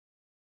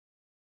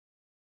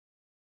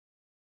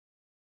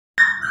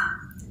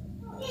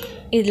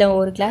இதில்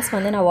ஒரு கிளாஸ்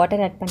வந்து நான்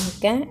வாட்டர் ஆட்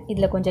பண்ணியிருக்கேன்.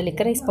 இதில் கொஞ்சம்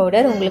லிக்கரைஸ்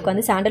பவுடர், உங்களுக்கு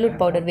வந்து சாண்டல்வுட்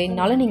பவுடர்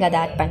வேணுனாலும் நீங்கள் அதை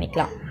ஆட்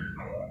பண்ணிக்கலாம்.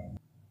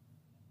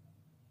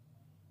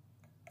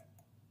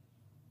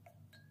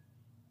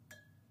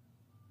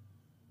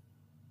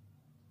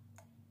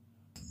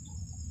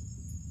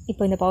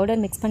 இப்போ இந்த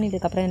பவுடர் மிக்ஸ்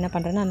பண்ணிட்டதுக்கப்புறம் என்ன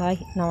பண்ணுறேன்னா,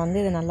 நான்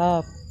வந்து இதை நல்லா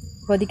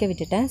கொதிக்க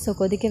விட்டுட்டேன். ஸோ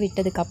கொதிக்க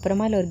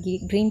விட்டதுக்கப்புறமா இல்லை ஒரு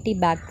க்ரீன் டீ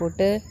பேக்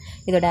போட்டு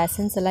இதோட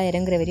எசன்ஸ் எல்லாம்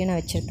இறங்குற வரையும்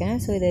நான் வச்சுருக்கேன்.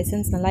 ஸோ இது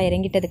எசன்ஸ் நல்லா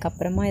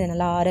இறங்கிட்டதுக்கப்புறமா இதை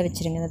நல்லா ஆற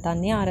வச்சுருங்க. இந்த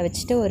தண்ணியை ஆற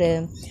வச்சுட்டு ஒரு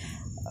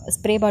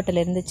ஸ்ப்ரே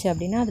பாட்டில் இருந்துச்சு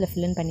அப்படின்னா அதில்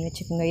ஃபில்லின் பண்ணி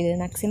வச்சுக்கோங்க. இது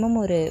மேக்ஸிமம்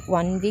ஒரு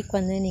 1 வீக்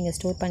வந்து நீங்கள்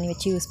ஸ்டோர் பண்ணி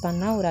வச்சு யூஸ்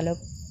பண்ணால்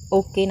ஓரளவு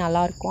ஓகே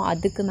நல்லாயிருக்கும்.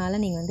 அதுக்கு மேலே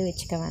நீங்கள் வந்து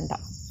வச்சுக்க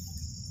வேண்டாம்.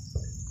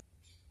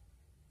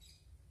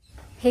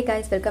 ஹே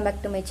guys, welcome back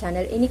to my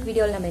channel. இன்னைக்கு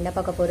வீடியோவில் நம்ம என்ன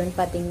பார்க்க போகிறோம்னு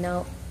பார்த்தீங்கன்னா,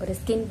 ஒரு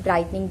ஸ்கின்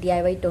பிரைட்னிங்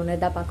DIY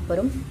டோனர் தான் பார்க்க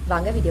போகிறோம்.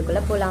 வாங்க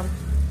வீடியோக்குள்ளே போகலாம்.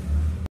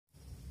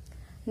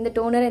 இந்த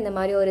டோனர் இந்த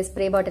மாதிரி ஒரு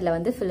ஸ்ப்ரே பாட்டிலில்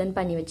வந்து ஃபில்லின்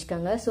பண்ணி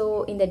வச்சுக்கோங்க. ஸோ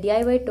இந்த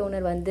DIY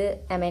டோனர் வந்து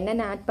நம்ம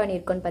என்னென்ன ஆட்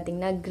பண்ணியிருக்கோன்னு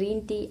பார்த்தீங்கன்னா,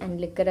 green tea and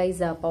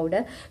liquorice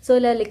powder. So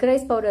இல்லை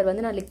லிக்கரைஸ் பவுடர்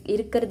வந்து நான்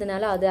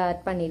இருக்கிறதுனால அதை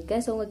ஆட்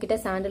பண்ணியிருக்கேன். ஸோ உங்ககிட்ட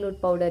சாண்டல்வுட்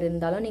பவுடர்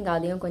இருந்தாலும் நீங்கள்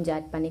அதையும் கொஞ்சம்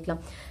ஆட்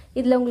பண்ணிக்கலாம்.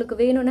 இதில் உங்களுக்கு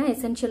வேணும்னா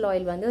எசென்ஷியல்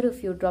ஆயில் வந்து ஒரு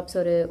ஃபியூ ட்ராப்ஸ்,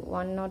 ஒரு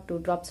 1 or 2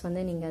 ட்ராப்ஸ்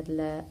வந்து நீங்கள்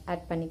அதில்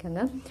ஆட்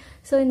பண்ணிக்கோங்க.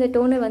 ஸோ இந்த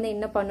டோனர் வந்து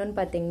என்ன பண்ணணும்னு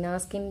பார்த்தீங்கன்னா,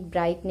 ஸ்கின்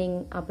பிரைட்னிங்,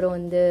 அப்புறம்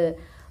வந்து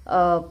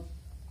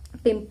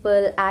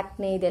பிம்பிள்,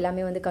 ஆக்னே இது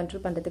எல்லாமே வந்து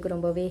கண்ட்ரோல் பண்ணுறதுக்கு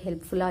ரொம்பவே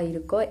ஹெல்ப்ஃபுல்லாக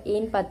இருக்கும்.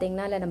 ஏன்னு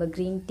பார்த்தீங்கன்னா இல்லை நம்ம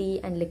க்ரீன் டீ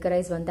அண்ட்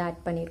லிக்கரைஸ் வந்து ஆட்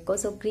பண்ணியிருக்கோம்.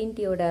 ஸோ க்ரீன்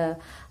டீயோட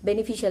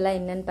பெனிஃபிஷியலாக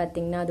என்னென்னு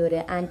பார்த்தீங்கன்னா, அது ஒரு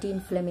ஆன்டி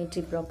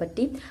இன்ஃப்ளமேட்ரி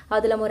ப்ராப்பர்ட்டி,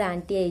 அது இல்லாமல் ஒரு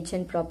ஆன்டி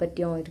ஏஜென்ட்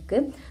ப்ராப்பர்ட்டியும்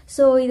இருக்குது.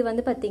 ஸோ இது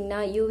வந்து பார்த்தீங்கன்னா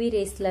UV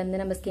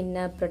ரேஸ்லேருந்து நம்ம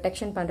ஸ்கின்னை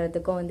ப்ரொடெக்ஷன்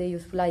பண்ணுறதுக்கும் வந்து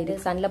யூஸ்ஃபுல்லாக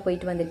இருக்குது. சனில்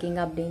போயிட்டு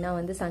வந்திருக்கீங்க அப்படின்னா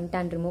வந்து சன்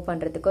டேன் ரிமூவ்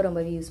பண்ணுறதுக்கும்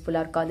ரொம்பவே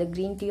யூஸ்ஃபுல்லாக இருக்கும். அது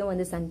க்ரீன் டீயும்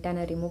வந்து சன்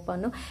டேனை ரிமூவ்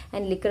பண்ணும்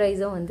அண்ட்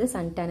லிக்கரைஸும் வந்து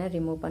சன் டேனை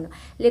ரிமூவ் பண்ணும்.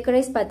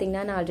 லிக்கரைஸ்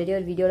பார்த்தீங்கன்னா நான் ஆல்ரெடி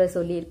ஒரு வீடியோவில்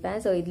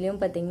சொல்லியிருப்பேன். ஸோ இதுலேயும்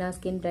பார்த்தீங்கன்னா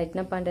ஸ்கின்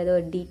பிரைட்னா பண்ணுறது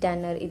ஒரு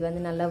டீடேனர், இது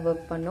வந்து நல்லா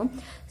ஒர்க் பண்ணும்.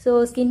 ஸோ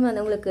ஸ்கின்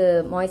வந்து உங்களுக்கு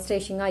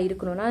மாய்ஸ்சரைசிங்காக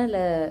இருக்கணும்னா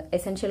இல்லை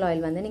எசென்ஷியல்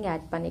ஆயில் வந்து நீங்கள்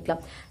ஆட்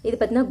பண்ணிக்கலாம். இது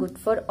பார்த்தீங்கன்னா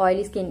குட் ஃபார்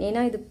ஆயிலி ஸ்கின்.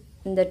 ஏன்னா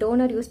இந்த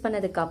டோனர் யூஸ்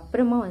பண்ணதுக்கு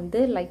அப்புறமா வந்து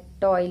லைட்டாக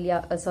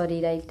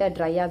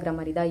ட்ரை ஆகிற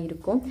மாதிரி தான்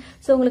இருக்கும்.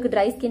 ஸோ உங்களுக்கு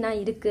ட்ரை ஸ்கின்னாக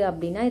இருக்குது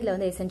அப்படின்னா இதில்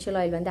வந்து எசென்ஷியல்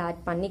ஆயில் வந்து ஆட்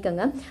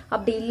பண்ணிக்கோங்க.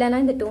 அப்படி இல்லைனா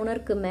இந்த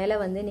டோனருக்கு மேலே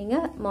வந்து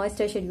நீங்கள்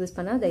மாய்ஸ்சரைசர் யூஸ்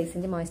பண்ணால் தயவு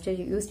செஞ்சு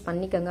மாய்ஸ்சரைசர் யூஸ்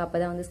பண்ணிக்கோங்க. அப்போ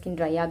தான் வந்து ஸ்கின்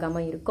ட்ரை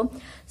ஆகாமல் இருக்கும்.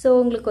 ஸோ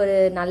உங்களுக்கு ஒரு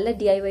நல்ல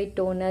DIY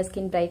டோனர்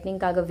ஸ்கின்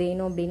பிரைட்னிங்காக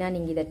வேணும் அப்படின்னா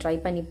நீங்கள் இதை ட்ரை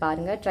பண்ணி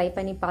பாருங்கள். ட்ரை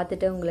பண்ணி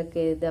பார்த்துட்டு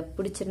உங்களுக்கு இதை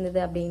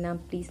பிடிச்சிருந்தது அப்படின்னா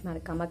ப்ளீஸ்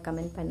மறக்காமல்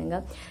கமெண்ட்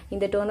பண்ணுங்கள்.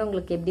 இந்த டோனர்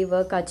உங்களுக்கு எப்படி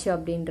ஒர்க் ஆச்சு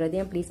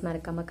அப்படின்றதையும் ப்ளீஸ்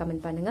மறக்காமல்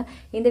கமெண்ட் பண்ணுங்கள்.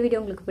 இந்த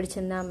வீடியோ உங்களுக்கு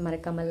பிடிச்சிருந்தா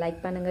மறக்காமல் லைக்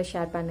பண்ணுங்கள்,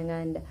 ஷேர் பண்ணுங்கள்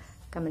அண்ட்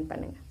கமெண்ட்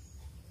பண்ணுங்கள்.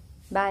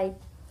 பாய்.